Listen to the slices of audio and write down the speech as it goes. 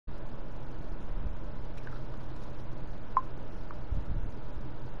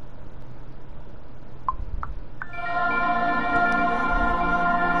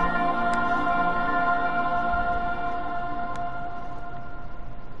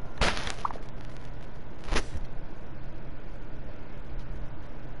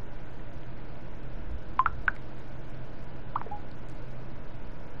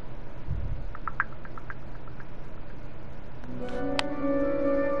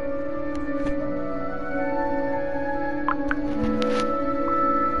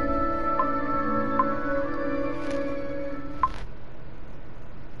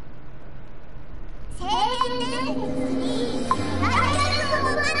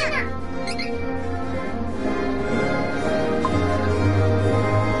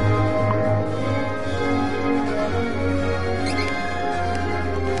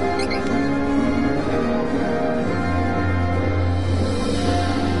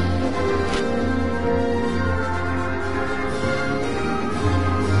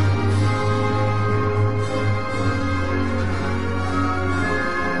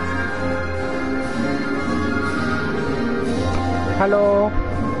Halo.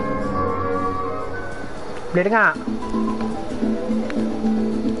 Boleh dengar?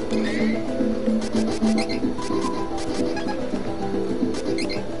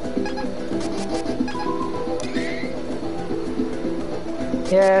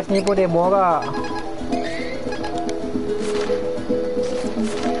 Yes, ni pun demo kak.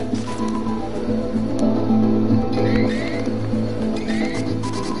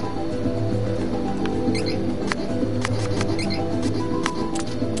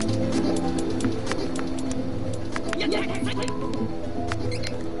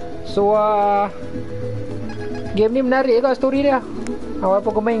 So game ni menarik kot story dia.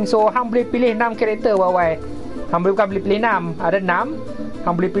 Walaupun kau main, so hang boleh pilih 6 karakter wawai. Hang bukan boleh pilih 6, ada 6.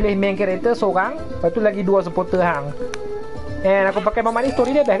 Hang boleh pilih main karakter seorang, lepas tu lagi 2 supporter hang. And aku pakai mamak ni,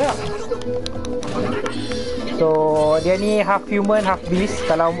 story dia best tak? So dia ni half human half beast.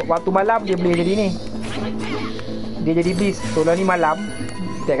 Kalau waktu malam dia boleh jadi ni, dia jadi beast. So lah ni malam,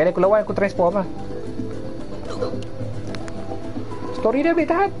 setiap kali aku lawan aku transform lah. Story dia boleh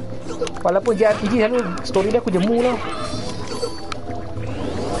tahan. Walaupun JRPG selalu story dia aku jemu lah.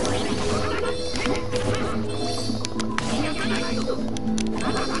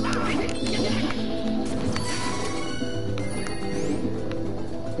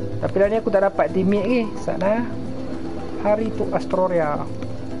 Tapi dah ni aku tak dapat teammate lagi. Sana hari tu Astroria.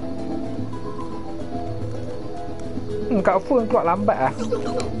 Kak phone keluar lambat lah.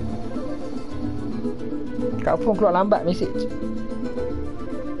 Kak phone keluar lambat message.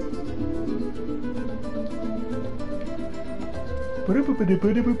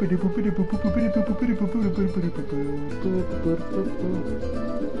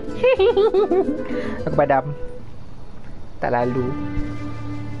 Aku padam. Tak lalu.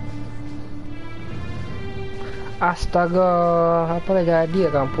 Astaga, apa dah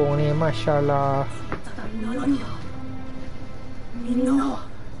jadi kat kampung ni? Masya Allah.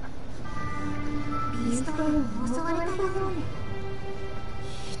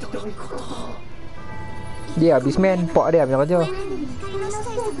 Dia habis main, pok dia macam kerja.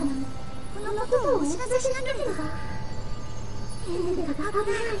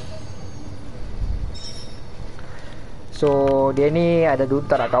 So dia ni ada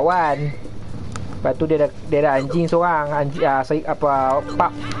tak nak kawan. Lepas tu dia ada anjing seorang, anjing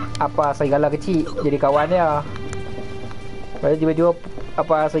serigala kecil jadi kawan dia. Lepas tu tiba-tiba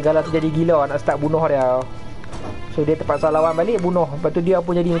serigala tu jadi gila, nak start bunuh dia. So dia terpaksa lawan balik, bunuh. Lepas tu dia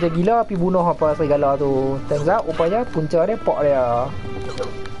pun jadi macam gila, pergi bunuh serigala tu. Turns out rupanya punca dia pok dia.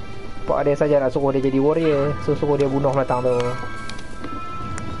 Pok dia saja nak suruh dia jadi warrior. So suruh dia bunuh belakang tu.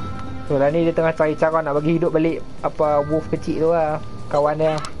 So lah ni dia tengah cari cara nak bagi hidup balik wolf kecil tu lah, kawan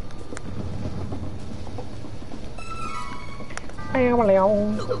dia.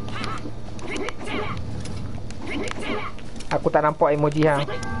 Aku tak nampak emoji hang.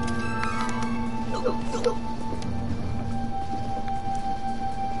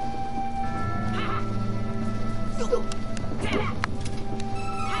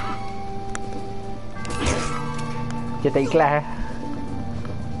 Dia tak ikhlas.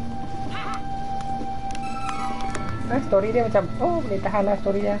 Story dia macam, oh boleh tahan lah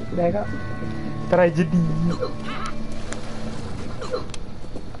story dia. Sudah agak tragedi.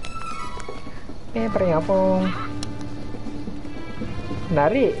 Pernah apa?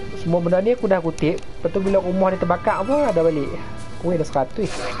 Menarik. Semua benda ni aku dah kutip. Lepas tu bila rumah ni terbakar apa, ada balik. Kuih dah 100.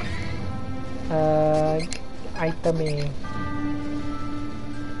 Item ni.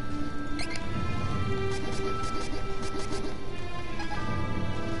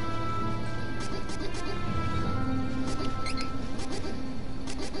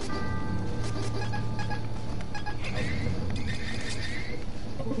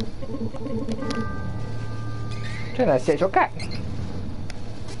 Macam mana set shortcut?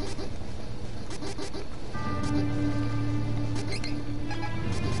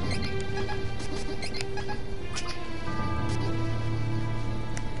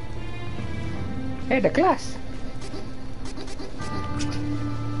 Ada kelas.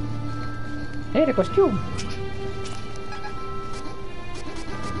 Ada kostum.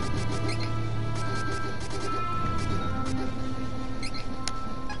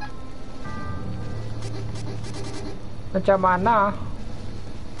 Macam mana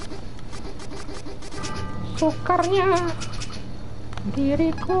sukarnya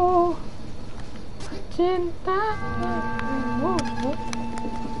diriku cinta.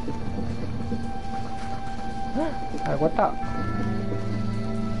 Aku tak.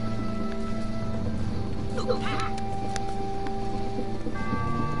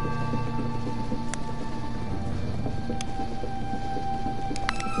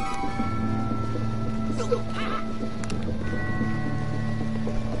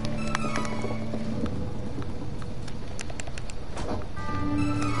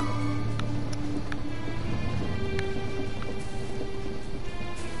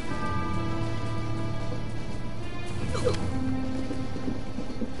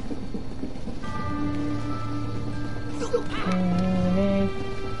 Ni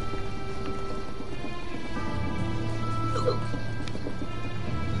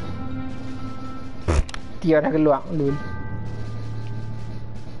Dia dah keluar dulu.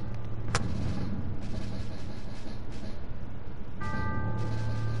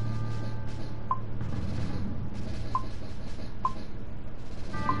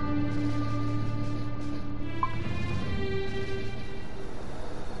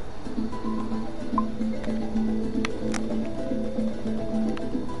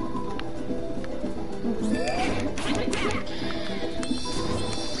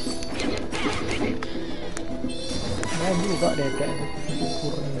 Juga deh kayak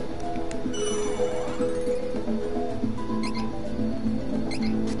kurang.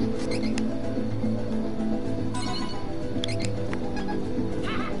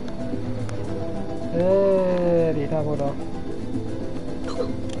 Đi đâu vào đó.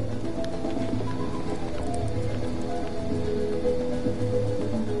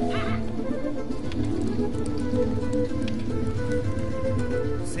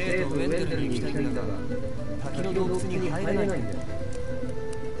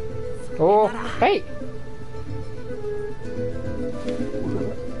 Oh, hey.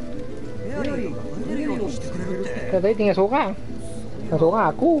 Tadi tinggal seorang.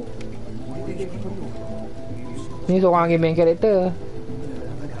 Seorang aku. Ni seorang lagi main karakter.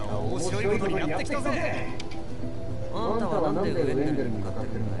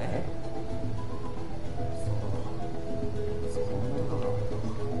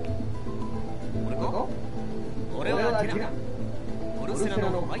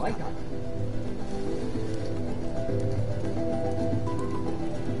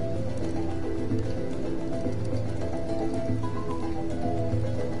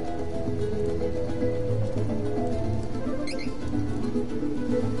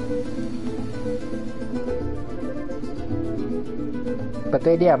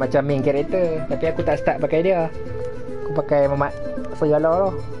 Pakai dia macam main character. Tapi aku tak start pakai dia. Aku pakai Mamat segala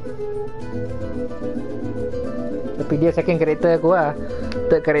lah. Tapi dia second character aku lah.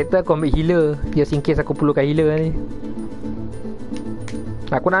 Third character aku ambil healer. Just in case aku perlukan healer ni.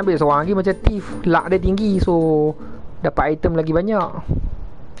 Aku nak ambil seorang lagi macam thief. Luck dia tinggi, so dapat item lagi banyak.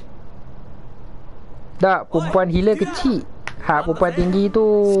 Tak, perempuan healer kecil. Hak perempuan tinggi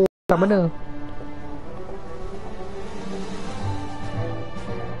tu tak mana.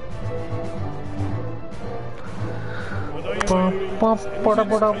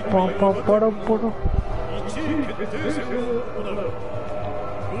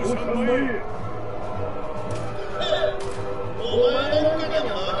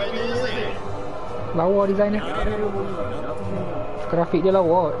 Lawa design dia. Grafik dia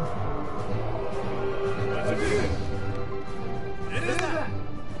lawa.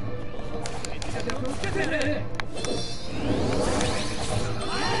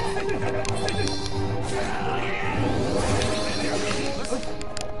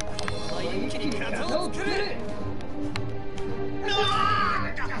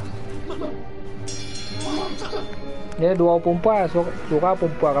 Dia dua perempuan, seorang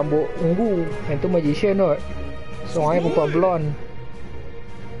perempuan rambut ungu, yang tu magician kot. Seorang perempuan blonde.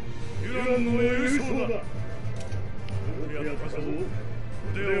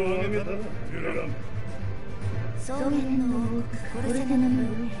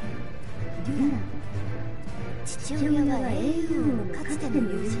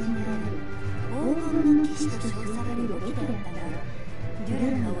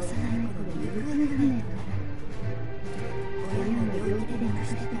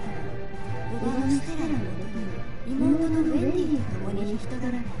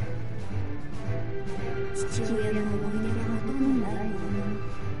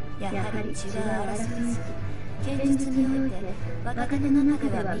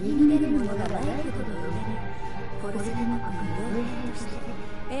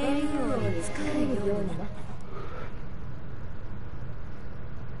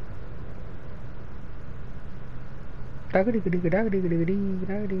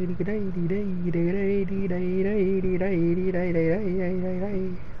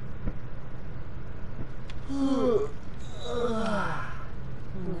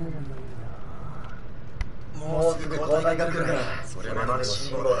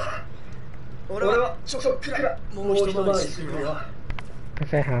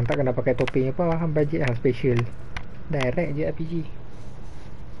 Saya hang tak kena pakai topi apa, hang budget hang special. Direct je RPG.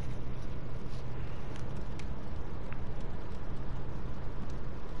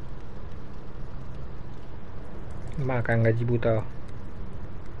 Makan gaji buta.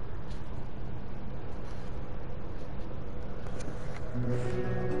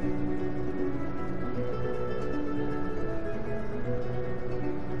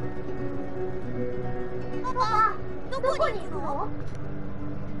 ド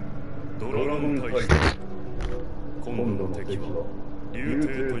ラゴン大使、今度の敵は竜帝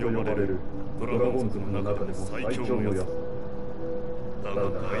と呼ばれるドラゴン族の中でも最強のやつだが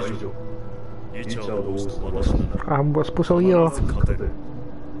大丈夫、リチャード王子と私なら Ambos puso yo. 必ず勝てる。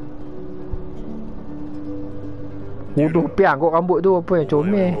 Bodoh piang kok rambut tu apa yang お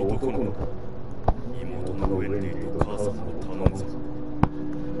前 comel. は男の子、妹のウェンディと母さんを頼むぞ。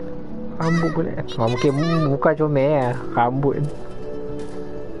 Rambut boleh. Mungkin muka comel lah. Rambut.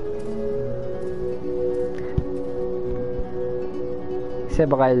 Saya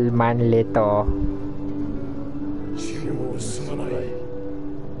bakal main later. シモン、すまない。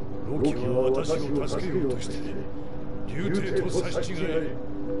ロキは私を助けようとして竜帝と差し違え、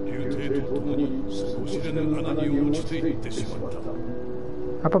竜帝と共に底知れぬ穴に落ちていってしまった。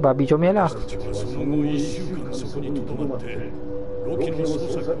 Apa babi comel lah. 私たちはその後1週間そこにとどまってロキの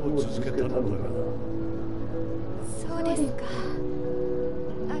捜索を続けたのだが、そうですか。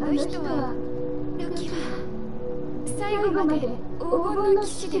あの人は、ロキは最後まで黄金の騎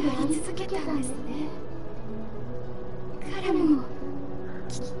士であり続けたんですね。彼も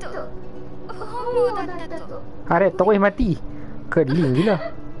きっと本望だったと。 Aret terus mati. Keling gila.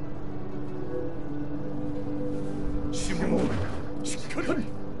 シモン、しっかり。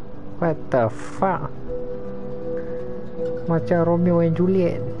 What the fuck? Macam Romeo and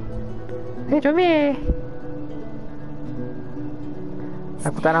Juliet. Comel.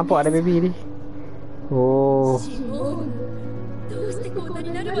 Aku tak nampak ada baby ni. Oh. シモン、どうしてこんな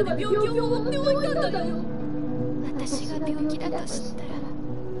になるまで病気を負っておいたんだよ。私が病気だと知ったら、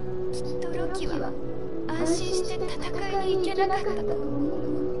きっとロキは安心して戦いに行けなかったと思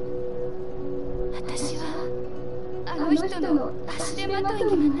う。私はあの人の足手まとい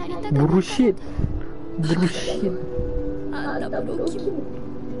にはなりたかった。 Bullshit. Bullshit. あんたもロキも。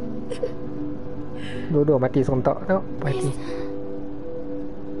 Dua-dua mati serentak tau. 姉 Mati. さん、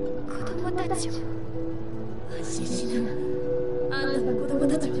子供たちを安心しな。あんたの子供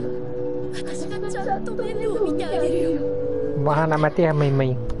たちは私がちゃんと面倒を見てあげるよ。 Mahal nak mati lah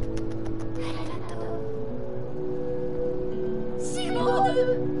main-main. ありがとう。シモン。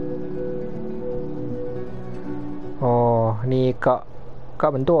 Oh, ni kak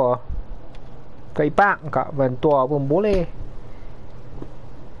mentua. Kak Ipak, kak mentua pun boleh.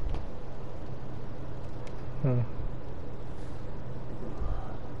 Hmm.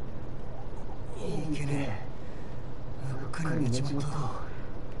 いけねえ。うっかり寝ちまった。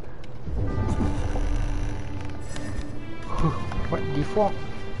 What default?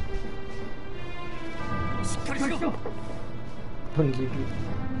 しっかりしろ。 Don't give it.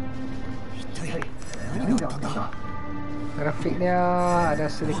 一体何があったんだ。 Grafik dia ada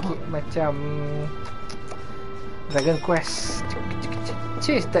sedikit macam Dragon Quest.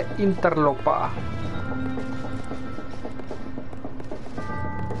 Chase the interloper.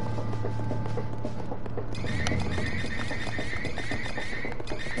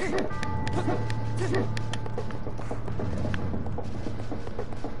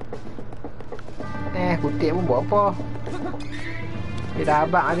 Kutip pun buat apa. Dia dah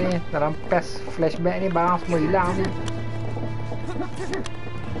abak ni. Dalam past flashback ni barang semua hilang ni.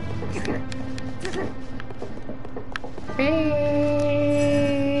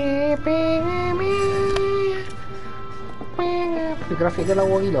 Grafik dia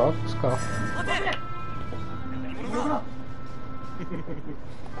lawa gila. Aku suka.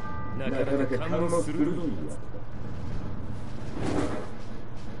 なかなか勘の鋭いやつ。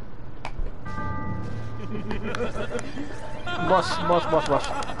 Bos.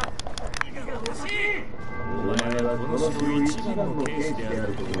 お前はこの城一番の剣士であ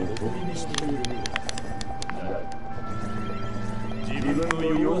ることを誇りにしている。自分の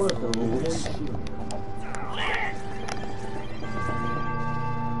弱さを思い知る。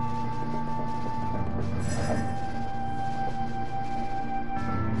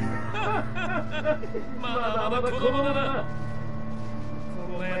 まだ子供だな。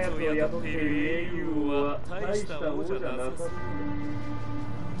このやつを雇っている英雄は大した王じゃなさそ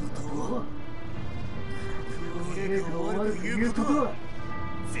うだ。陛下が悪く言うことは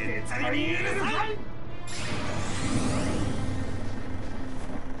絶対に許さない。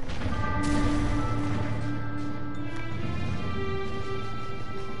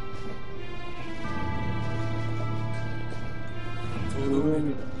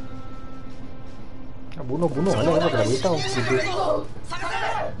 Bunuh ada apa tak beritahu.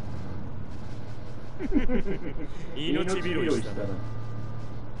 命拾いしたな。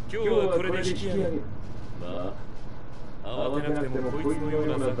今日はこれで引き上げる。まあ、慌てなくてもこいつのよう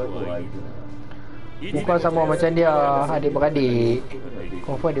な雑魚は相手だ。 Muka sama macam dia adik-beradik.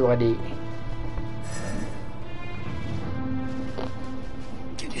 Confirm dia beradik.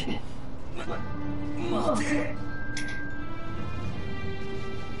 昨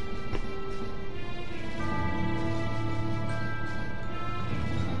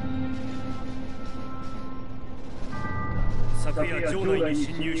夜城内に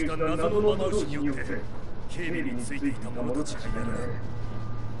侵入した謎の魔導士によって警備についていた者たちがやられ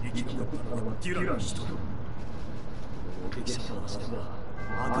生き残ったのはデュラン一人。目撃者の話では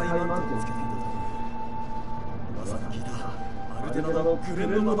赤いマントをつけていたという噂が聞いたアルテナのグレン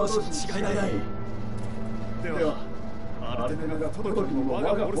の魔導士に違いない。ではアルテナがトドキの我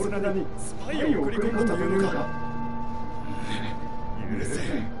がボルセナにスパイを送り込んだというのか。許せ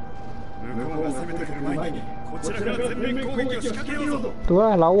ん。向こうが攻めてくる前にこちらから全面攻撃を仕掛けようぞ。Tu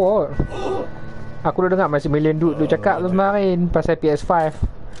lah lawa. Aku dah dengar Masih Million duk cakap kemarin pasal PS5.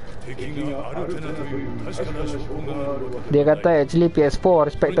 Dia kata actually PS4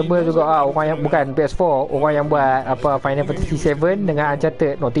 respectable juga orang yang bukan PS4, orang yang buat apa Final Fantasy 7 dengan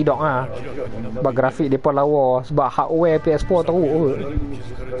Uncharted. No, tidak ah. Sebab grafik depa lawa, sebab hardware PS4 teruk kot.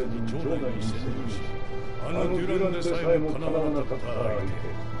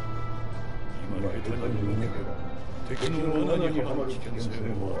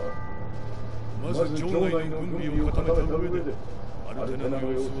 まず城内の軍備を固めた上でアルテナ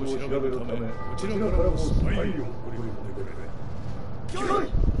の様子を調べるためこちらからもスパイを送り込んでくれ。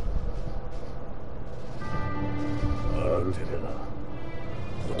アルテナ、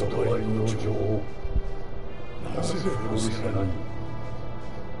断りの情報、なぜボルセナに。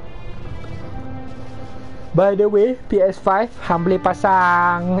 By the way, PS5 hang boleh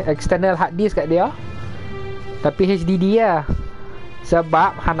pasang external hard disk kat dia. Tapi HDD lah.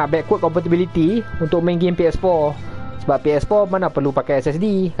 Sebab hang nak backward compatibility untuk main game PS4. Sebab PS4 mana perlu pakai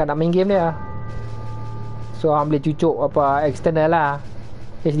SSD kan nak main game dia. So hang boleh cucuk apa external lah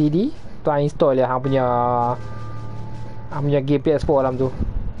HDD. Tu hang install dia hang punya game PS4 dalam tu.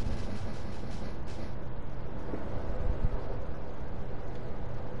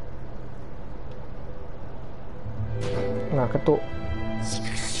 Nah, ketuk.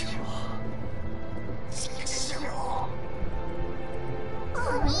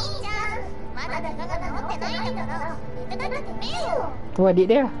 Tu adik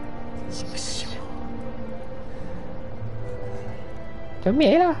dia.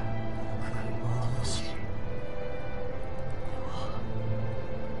 Comel lah.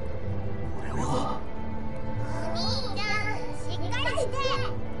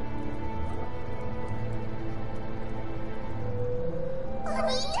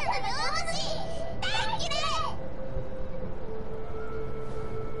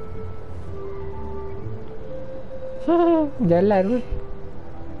 Jalan pun.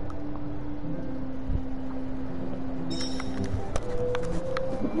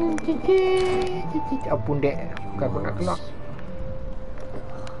 Apun dek, aku nak keluar.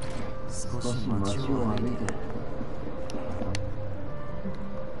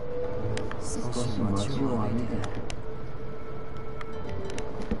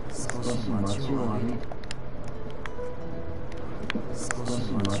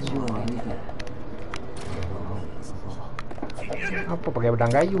 Apa pakai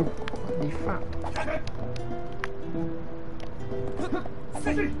pedang kayu? Difak.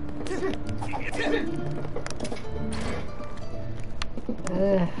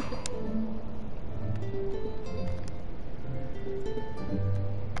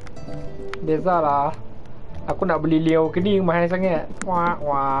 Beza lah. Aku nak beli Leo Kening mahal sangat.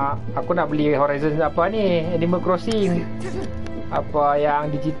 Wah. Aku nak beli Horizon apa ni? Animal Crossing. Apa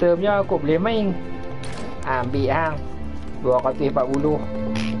yang digital punya aku boleh main. Ambil hang. 240.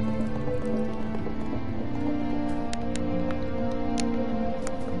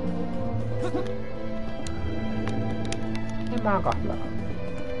 Memang kah lah.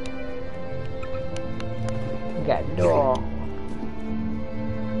 Enggak dong.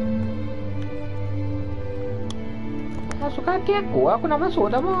 Masuk kaki aku nak masuk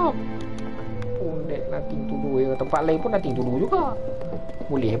dah mau. Pundek nothing to do ya. Tempat lain pun nothing to do juga.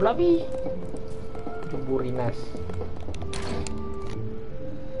 Boleh pula pi. Juburinas.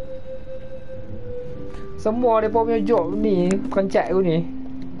 Semua mereka punya job ni kencak aku ni.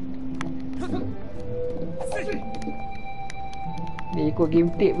 Dia ikut game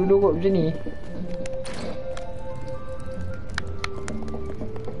tape dulu kot macam ni.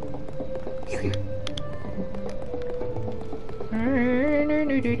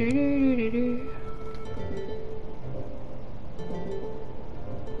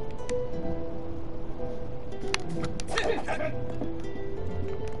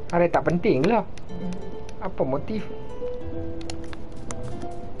 Ada tak penting lah. Apa motif?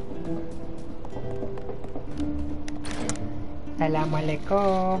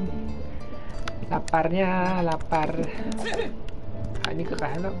 Assalamualaikum. Laparnya, lapar. Ini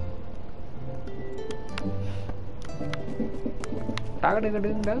kerah lah. Tak ada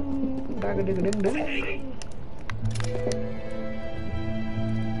gedeng-gedeng. Tak ada gedeng-gedeng.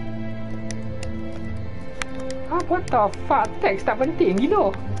 What the fuck? Teks tak penting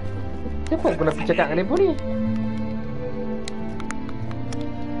gila. Siapa yang pernah cakap dengan dia ni?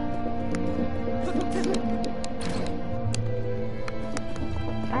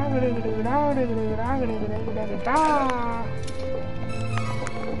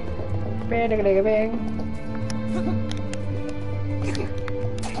 Beng.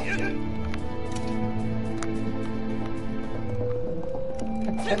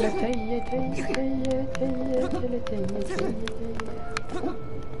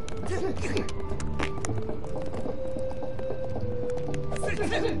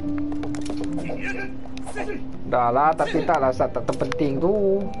 Dah lah, tapi taklah tak terpenting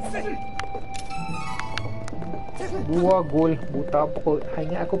tu. 2 gol buta perut.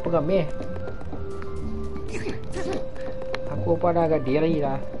 Hanya aku pengamih. Aku pada agak diri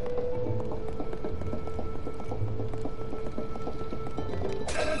lah.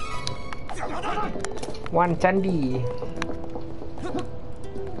 Wan Candi.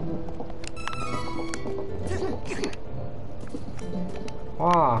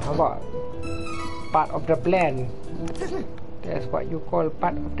 Wah, nampak? Part of the plan. That's what you call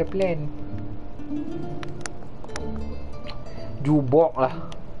part of the plan. Jubok lah.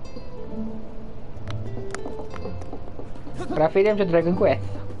 Grafik dia macam Dragon Quest.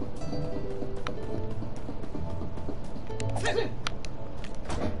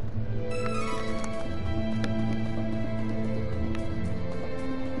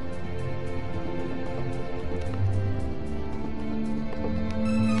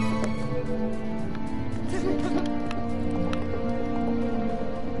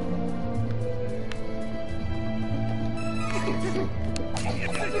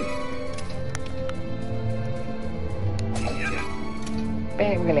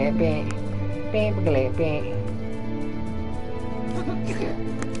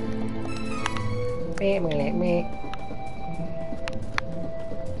 Mengelepek.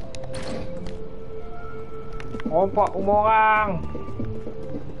 Ompak rumah orang.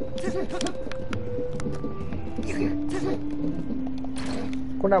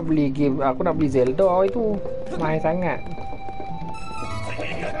 Aku nak beli game, aku nak beli Zelda itu. Mahal sangat.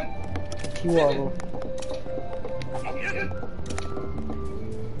 Kiwa aku.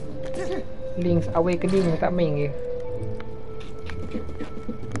 Link's Awakening tak main ke?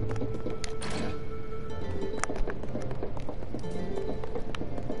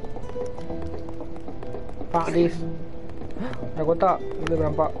 Pak dis. Aku tak boleh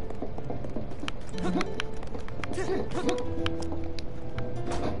nampak.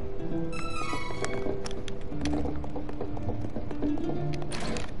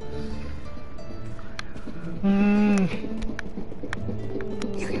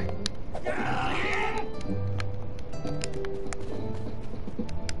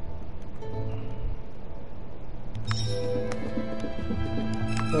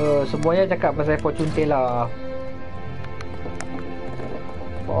 Semuanya cakap pasal Fortune Teller.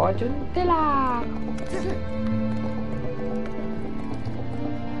 Fortune Teller.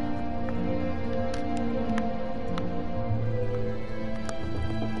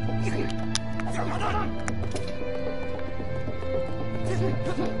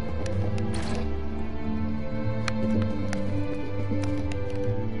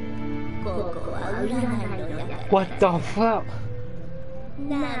 What the fuck?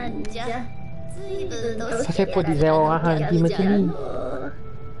 なんじゃ、随分と Siapa design orang hantu macam ni?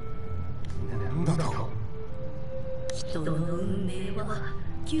 なんだと。人の運命は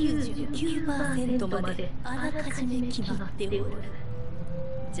 99% まであらかじめ決まっておる。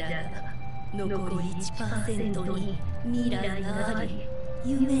じゃが残り 1% に未来があり、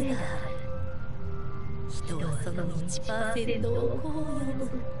夢がある。人はその 1% をこう呼ぶ。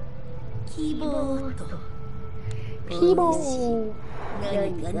希望と。希望。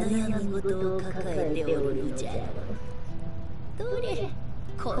何か悩み事を抱えておるじゃろう。どれ、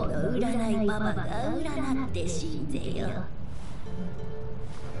この占いママが占って死んぜよ。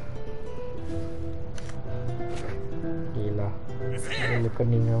Gila. Ini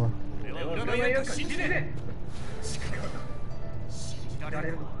kening apa? 占いなんか信じねえ。信じら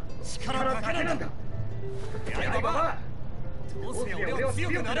れるのは力だけなんだ。やればどうすりゃ俺は強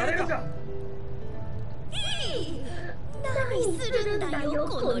くなれるんだ。何するんだよ、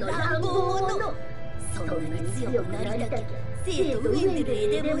この乱暴者。そんなに強くなりたきゃ生徒ウェンデル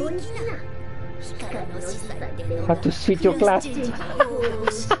へでも行きな。光の司祭での Satu switch your class. 知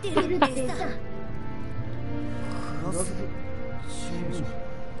ってるってさ。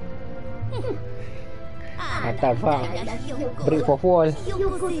Mantap Fang. Break for fall. ひよ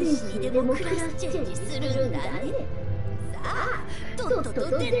こ戦士にでもクラスチェンジするんだね。さあ、とっと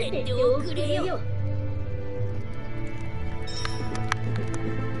と出てっておくれよ。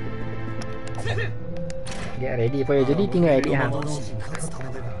Get ready for your journey. Tinggal edit hang.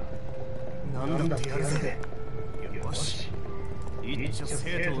 なんだってやるぜ。よし。一丁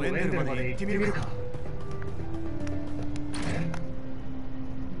生徒ウェンデルまで行ってみるか。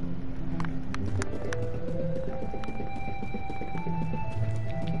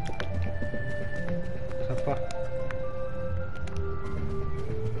Siapa?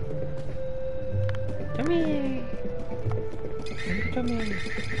 Comel. Comel.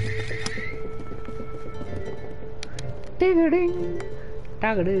 Ding-a-ding.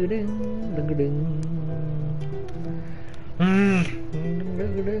 Tag-a-ding-a-ding. Ding-a-ding.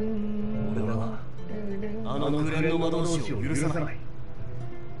 Ding-a-ding. 俺はあのグレンの魔導士を許さない。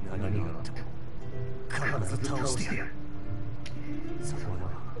何があっても必ず倒してやる。それは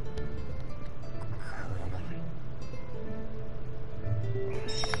変わらない。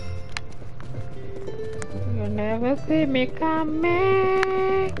 You never see me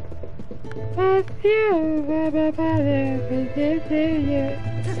coming. But you, baby, baby, you.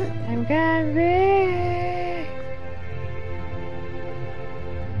 I'm coming.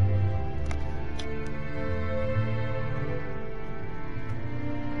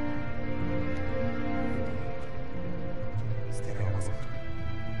 捨てられません。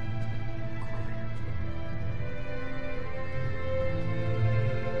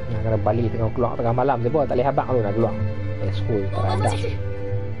 Nak kena balik tengah keluar tengah malam sebab tak boleh habaq tu nak keluar. School お tak ま ada. じ。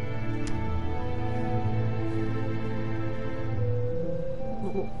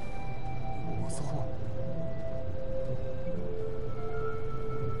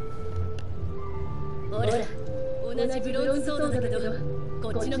ほら、同じブロンズソードだけど、こ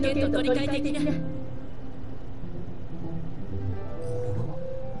っちの剣と取り替えてきな。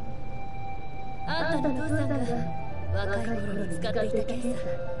あんたの父さんが若い頃に使っていた剣さ。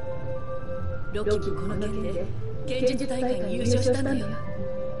ロキもこの剣で剣術大会に優勝したのよ。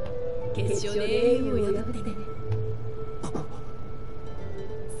決勝で英雄を破ってね。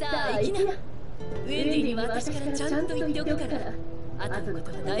さあ行きな。ウェンディには私からちゃんと言っておくから、後の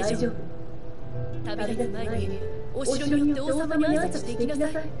ことは大丈夫。旅立つ前にお城に行って王様に挨拶していきなさ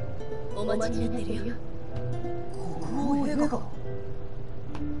い。お待ちになってるよ。国王陛下。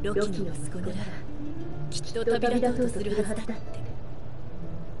ロキの息子ならきっと旅立とうとするはずだって。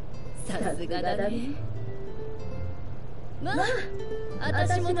さすがだね。まあ、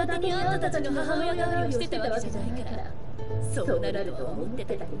私も伊達にあんたたちの母親代わりをしてたわけじゃないから、そうなるとは思って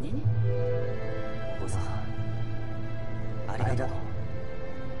たけどね。おさん、ありがとう。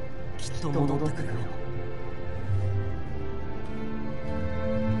きっと戻ってくるよ。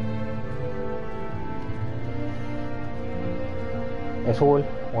 Sul,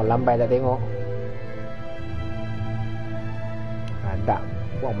 orang lambai tak tengok. Ada,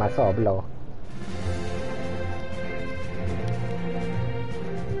 buang masa pula.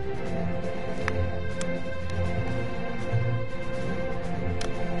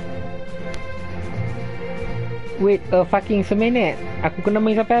 Wait a fucking seminit. Aku kena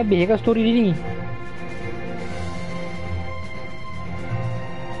main sampai habis ke story dia ni?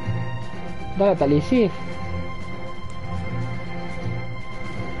 Dah tak boleh save.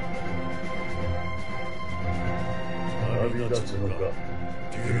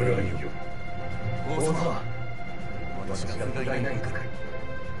王様、私が不甲斐ないく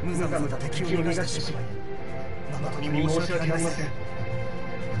無残な敵を逃がしてしまい誠に申し訳ありません。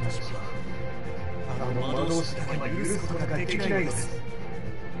私はあの魔導士だけは許すことができないのです。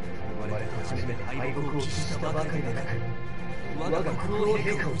生まれて初めて敗北を喫したばかりでなく、我が国王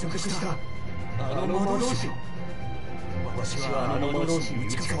陛下を直したあの魔導士を、私はあの魔導士に打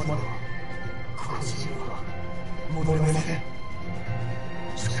ち勝つまでこの地には戻れません。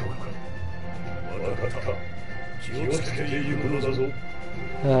 分かった。気をつけていくのだぞ。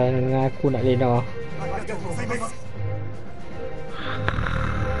Aku nak Lena. ありがとうございます。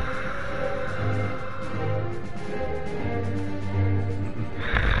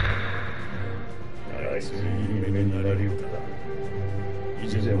 あいつにいい目になられるだ。以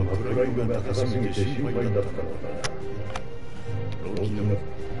前はプライドが高すぎて心配だったからな。ロキの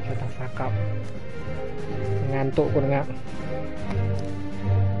Kita cakap. Ngantuk pun dengar.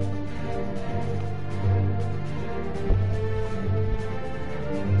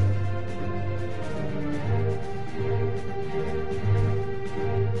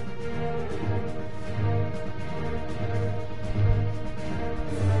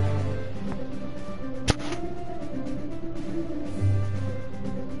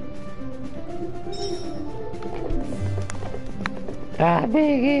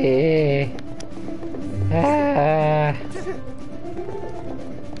 Adik. Ah.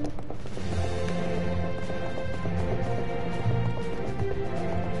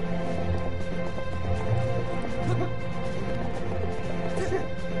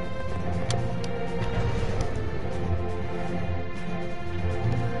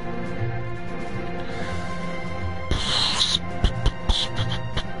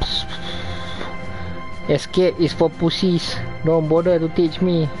 Escape is for pussies. Don't bother to teach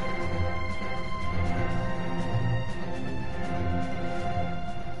me.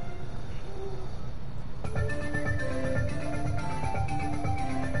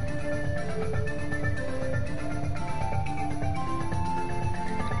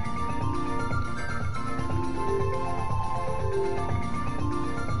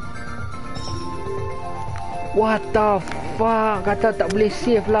 What the fuck? Kata tak boleh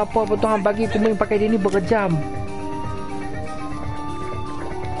save lah. Apa Tuhan bagi aku main pakai dia ni berjam.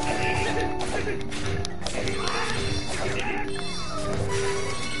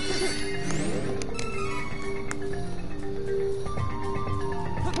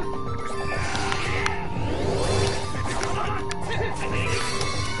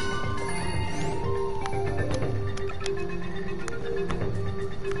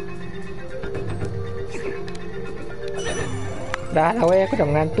 Dah lah weh, aku dah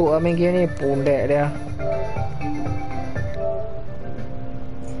mengantuk lah main game ni. Pundek dia.